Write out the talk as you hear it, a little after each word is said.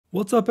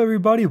What's up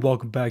everybody,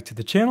 welcome back to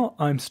the channel.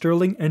 I'm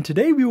Sterling and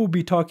today we will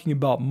be talking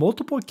about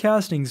multiple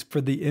castings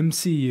for the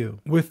MCU,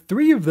 with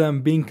 3 of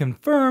them being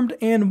confirmed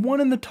and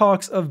 1 in the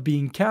talks of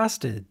being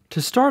casted.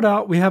 To start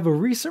out, we have a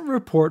recent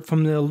report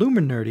from the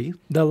Illuminati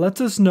that lets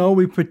us know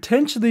we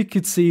potentially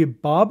could see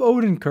Bob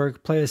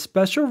Odenkirk play a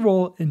special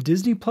role in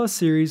Disney Plus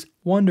series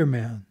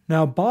Wonderman.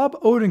 Now, Bob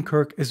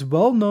Odenkirk is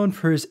well known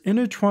for his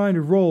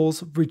intertwined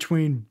roles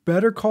between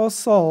Better Call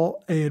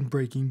Saul and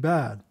Breaking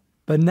Bad.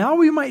 But now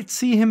we might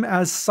see him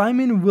as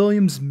Simon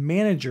Williams'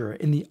 manager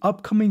in the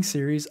upcoming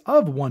series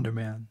of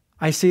Wonderman.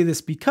 I say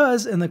this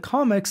because in the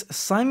comics,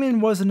 Simon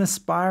was an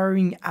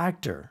aspiring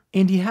actor,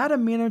 and he had a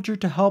manager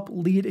to help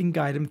lead and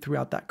guide him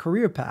throughout that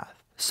career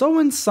path. So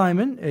when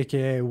Simon,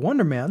 aka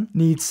Wonderman,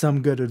 needs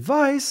some good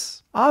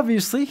advice,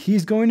 obviously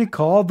he's going to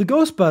call the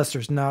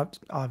Ghostbusters. Not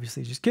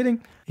obviously, just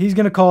kidding. He's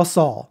going to call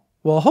Saul.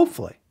 Well,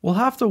 hopefully. We'll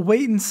have to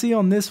wait and see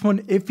on this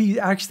one if he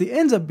actually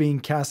ends up being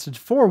casted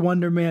for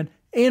Wonderman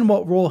and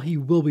what role he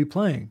will be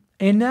playing.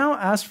 And now,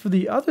 as for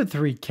the other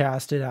 3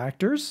 casted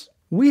actors,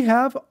 we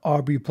have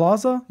Aubrey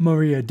Plaza,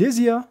 Maria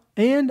Dizia,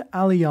 and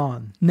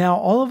Alian. Now,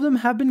 all of them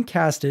have been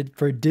casted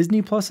for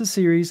Disney Plus'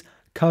 series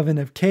Coven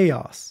of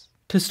Chaos.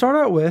 To start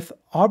out with,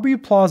 Aubrey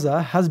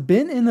Plaza has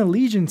been in the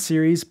Legion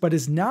series but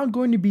is now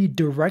going to be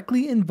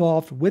directly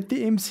involved with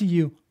the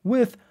MCU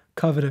with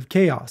Coven of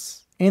Chaos.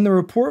 And the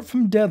report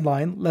from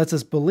Deadline lets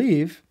us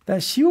believe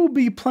that she will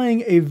be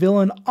playing a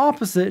villain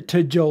opposite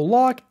to Joe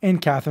Locke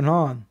and Catherine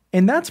Hahn.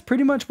 And that's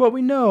pretty much what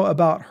we know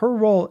about her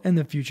role in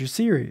the future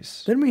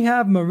series. Then we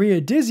have Maria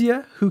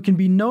Dizia, who can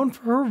be known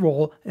for her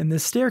role in the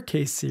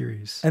Staircase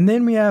series. And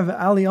then we have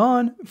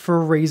Alian for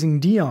Raising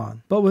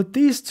Dion. But with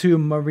these 2,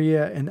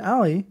 Maria and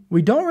Ali,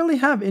 we don't really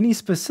have any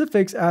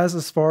specifics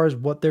as far as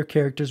what their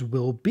characters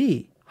will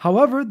be.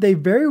 However, they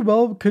very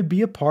well could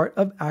be a part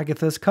of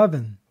Agatha's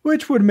coven,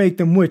 which would make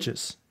them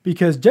witches,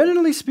 because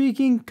generally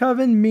speaking,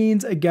 coven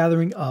means a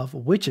gathering of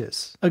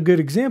witches. A good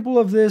example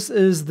of this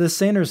is the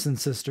Sanderson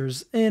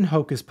sisters in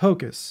Hocus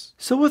Pocus.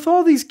 So with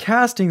all these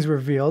castings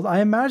revealed, I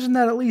imagine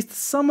that at least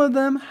some of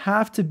them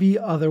have to be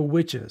other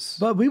witches.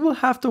 But we will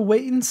have to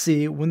wait and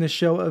see when the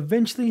show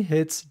eventually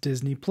hits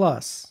Disney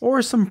Plus,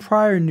 or some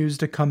prior news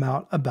to come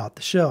out about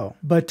the show.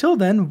 But till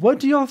then, what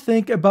do y'all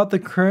think about the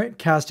current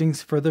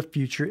castings for the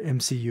future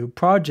MCU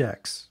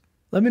projects?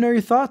 Let me know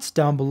your thoughts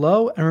down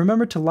below, and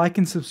remember to like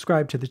and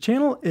subscribe to the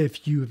channel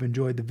if you've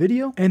enjoyed the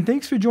video. And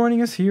thanks for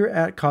joining us here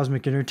at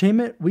Cosmic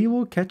Entertainment. We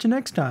will catch you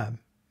next time.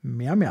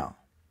 Meow meow.